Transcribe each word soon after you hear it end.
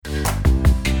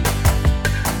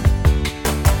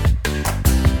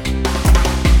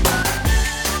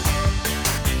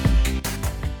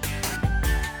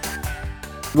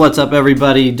What's up,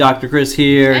 everybody? Dr. Chris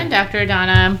here. And Dr.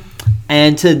 Donna.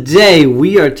 And today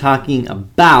we are talking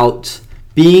about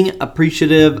being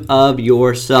appreciative of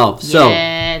yourself.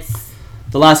 Yes. So,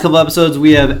 the last couple episodes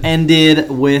we have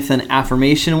ended with an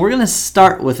affirmation. We're going to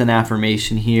start with an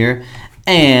affirmation here.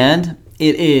 And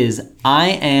it is, I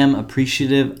am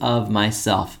appreciative of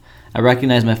myself. I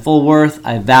recognize my full worth.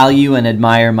 I value and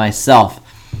admire myself.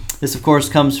 This, of course,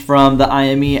 comes from the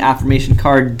IME affirmation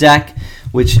card deck,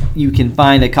 which you can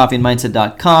find at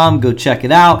coffeeandmindset.com. Go check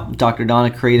it out. Dr.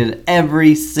 Donna created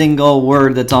every single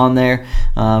word that's on there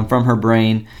from her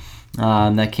brain.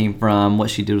 That came from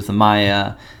what she did with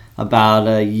Amaya about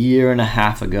a year and a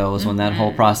half ago was when that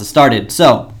whole process started.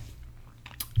 So,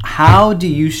 how do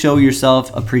you show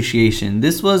yourself appreciation?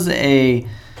 This was a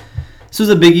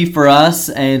biggie for us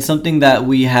and something that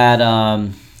we had,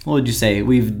 what would you say?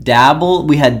 We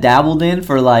had dabbled in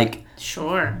for like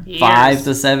years. 5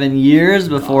 to 7 years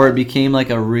before it became like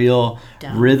a real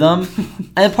rhythm.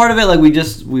 And part of it, like we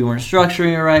weren't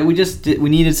structuring it right. We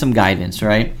needed some guidance,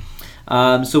 right?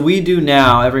 So we do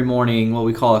now every morning what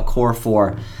we call a core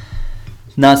 4.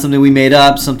 Not something we made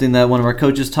up, something that one of our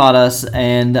coaches taught us,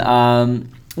 and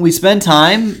we spend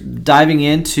time diving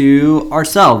into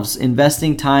ourselves,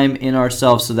 investing time in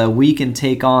ourselves so that we can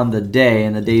take on the day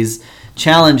and the day's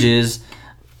challenges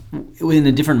in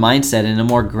a different mindset, in a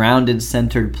more grounded,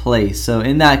 centered place. So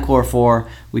in that core 4,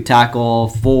 we tackle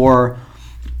 4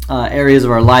 areas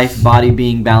of our life, body,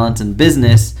 being, balance, and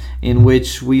business, in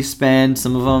which we spend,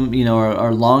 some of them,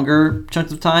 are longer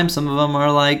chunks of time. Some of them are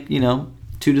like, 2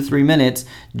 to 3 minutes,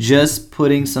 just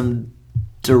putting some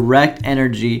direct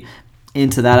energy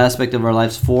into that aspect of our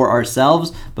lives for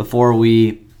ourselves before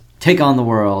we take on the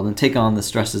world and take on the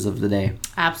stresses of the day.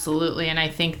 Absolutely. And I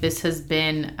think this has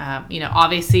been,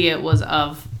 obviously it was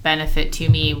of benefit to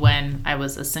me when I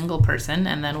was a single person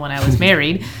and then when I was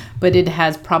married, but it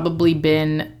has probably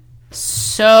been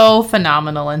so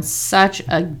phenomenal and such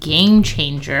a game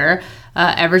changer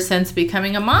ever since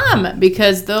becoming a mom,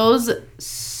 because those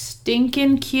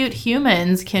stinking cute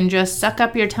humans can just suck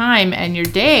up your time and your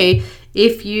day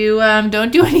if you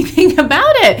don't do anything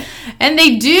about it. And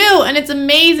they do, and it's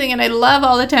amazing, and I love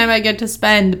all the time I get to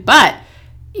spend. But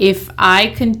if I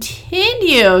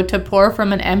continue to pour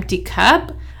from an empty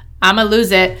cup, I'm going to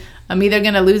lose it. I'm either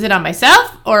going to lose it on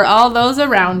myself or all those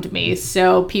around me.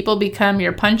 So people become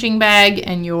your punching bag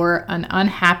and you're an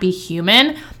unhappy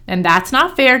human. And that's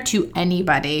not fair to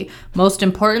anybody. Most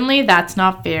importantly, that's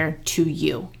not fair to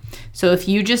you. So if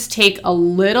you just take a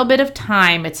little bit of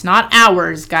time, it's not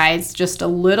hours, guys, just a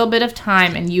little bit of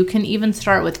time, and you can even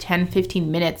start with 10, 15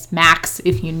 minutes max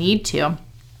if you need to.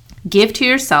 Give to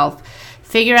yourself.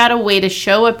 Figure out a way to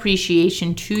show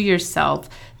appreciation to yourself.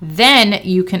 Then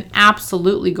you can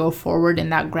absolutely go forward in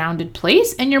that grounded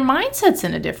place, and your mindset's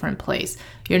in a different place.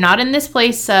 You're not in this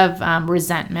place of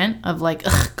resentment, of like,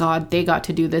 ugh, God, they got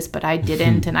to do this, but I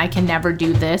didn't, and I can never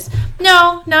do this.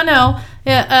 No.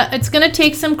 It's going to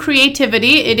take some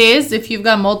creativity. It is. If you've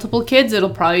got multiple kids, it'll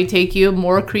probably take you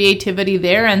more creativity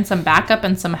there and some backup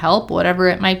and some help, whatever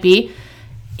it might be.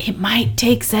 It might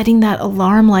take setting that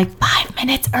alarm like 5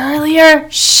 minutes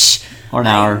earlier. Shh. Or an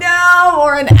hour. No,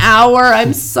 or an hour.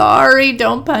 I'm sorry.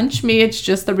 Don't punch me. It's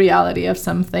just the reality of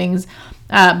some things.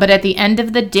 But at the end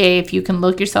of the day, if you can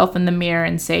look yourself in the mirror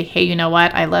and say, hey, you know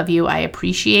what? I love you. I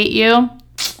appreciate you.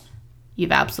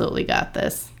 You've absolutely got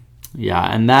this. Yeah,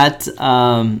 and that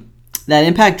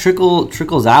impact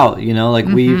trickles out.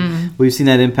 We've seen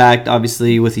that impact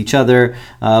obviously with each other,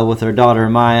 with our daughter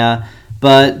Maya.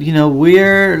 But,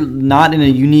 we're not in a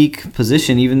unique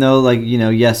position, even though,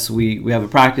 yes, we have a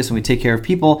practice and we take care of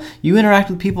people. You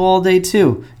interact with people all day,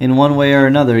 too, in one way or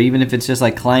another, even if it's just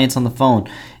like clients on the phone.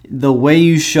 The way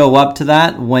you show up to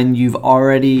that when you've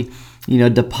already,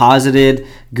 deposited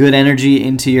good energy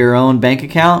into your own bank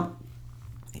account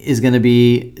is going to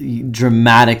be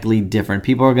dramatically different.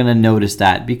 People are going to notice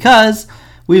that because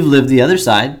we've lived the other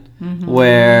side. Mm-hmm.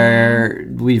 Where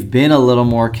we've been a little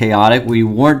more chaotic. We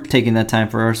weren't taking that time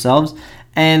for ourselves.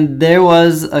 And there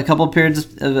was a couple of periods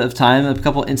of time, a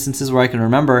couple of instances where I can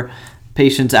remember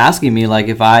patients asking me, like,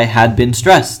 if I had been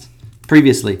stressed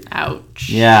previously. Ouch.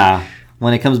 Yeah.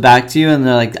 When it comes back to you and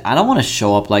they're like, I don't want to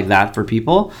show up like that for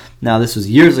people. Now, this was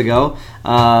years ago,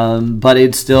 but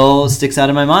it still sticks out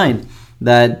in my mind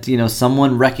that,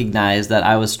 someone recognized that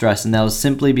I was stressed. And that was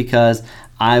simply because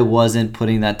I wasn't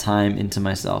putting that time into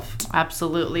myself.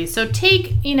 Absolutely. So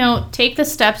take the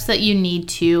steps that you need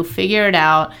to figure it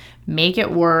out, make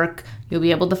it work. You'll be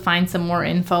able to find some more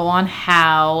info on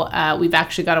how. We've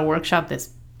actually got a workshop that's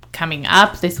coming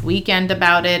up this weekend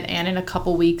about it and in a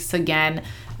couple weeks again.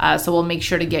 So we'll make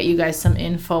sure to get you guys some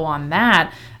info on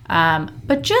that.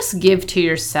 But just give to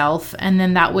yourself, and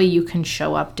then that way you can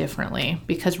show up differently.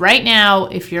 Because right now,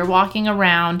 if you're walking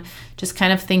around just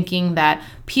kind of thinking that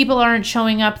people aren't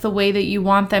showing up the way that you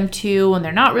want them to, and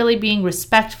they're not really being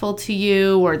respectful to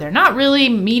you, or they're not really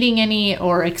meeting any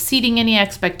or exceeding any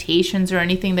expectations or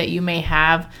anything that you may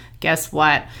have, guess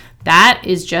what? That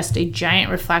is just a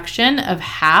giant reflection of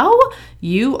how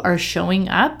you are showing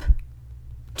up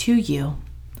to you.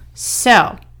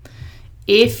 So,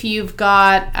 if you've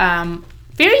got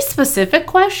very specific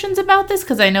questions about this,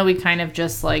 because I know we kind of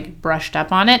just like brushed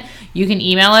up on it, you can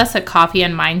email us at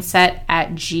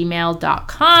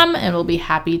coffeeandmindset@gmail.com, and we'll be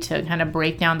happy to kind of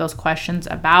break down those questions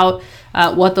about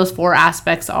what those 4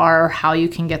 aspects are, how you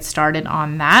can get started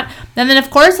on that. And then,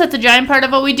 of course, that's a giant part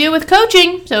of what we do with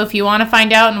coaching. So if you want to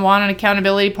find out and want an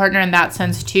accountability partner in that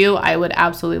sense too, I would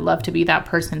absolutely love to be that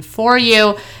person for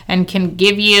you and can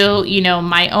give you,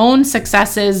 my own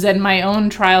successes and my own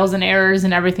trials and errors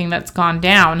and everything that's gone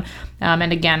down.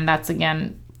 And again, that's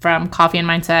from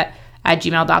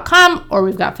coffeeandmindset@gmail.com, or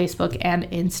we've got Facebook and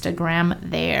Instagram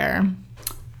there.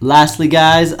 Lastly,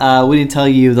 guys, we didn't tell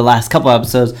you the last couple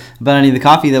episodes about any of the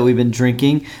coffee that we've been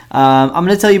drinking. I'm going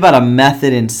to tell you about a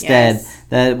method instead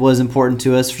that was important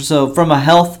to us. So from a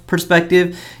health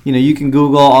perspective, you can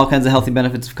Google all kinds of healthy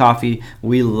benefits of coffee.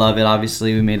 We love it,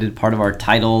 obviously. We made it part of our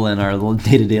title and our little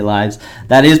day-to-day lives.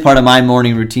 That is part of my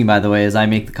morning routine, by the way, as I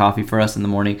make the coffee for us in the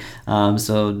morning.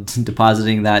 So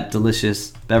depositing that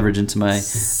delicious beverage into my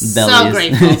belly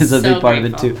is a big part of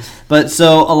it too. But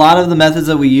so a lot of the methods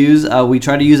that we use, we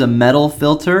try to use a metal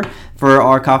filter for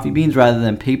our coffee beans rather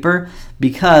than paper,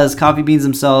 because coffee beans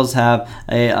themselves have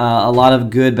a lot of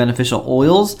good beneficial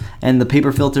oils, and the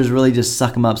paper filters really just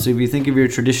suck them up. So if you think of your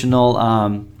traditional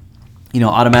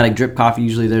automatic drip coffee,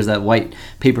 usually there's that white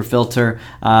paper filter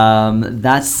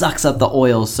that sucks up the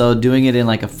oils. So doing it in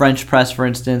like a French press, for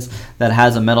instance, that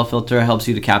has a metal filter helps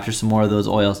you to capture some more of those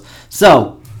oils.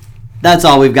 So that's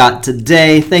all we've got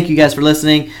today. Thank you guys for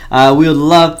listening. We would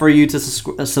love for you to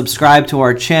subscribe to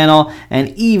our channel and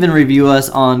even review us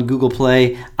on Google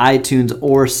Play, iTunes,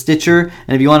 or Stitcher.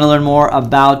 And if you want to learn more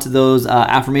about those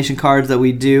affirmation cards that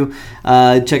we do,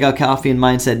 check out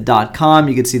coffeeandmindset.com.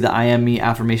 You can see the I Am Me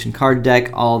affirmation card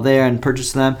deck all there and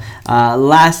purchase them.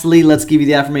 Lastly, let's give you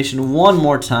the affirmation one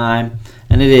more time.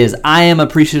 And it is, I am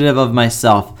appreciative of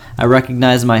myself. I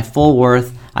recognize my full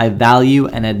worth. I value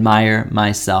and admire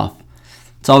myself.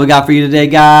 That's all we got for you today,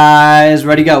 guys.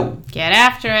 Ready, go. Get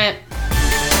after it.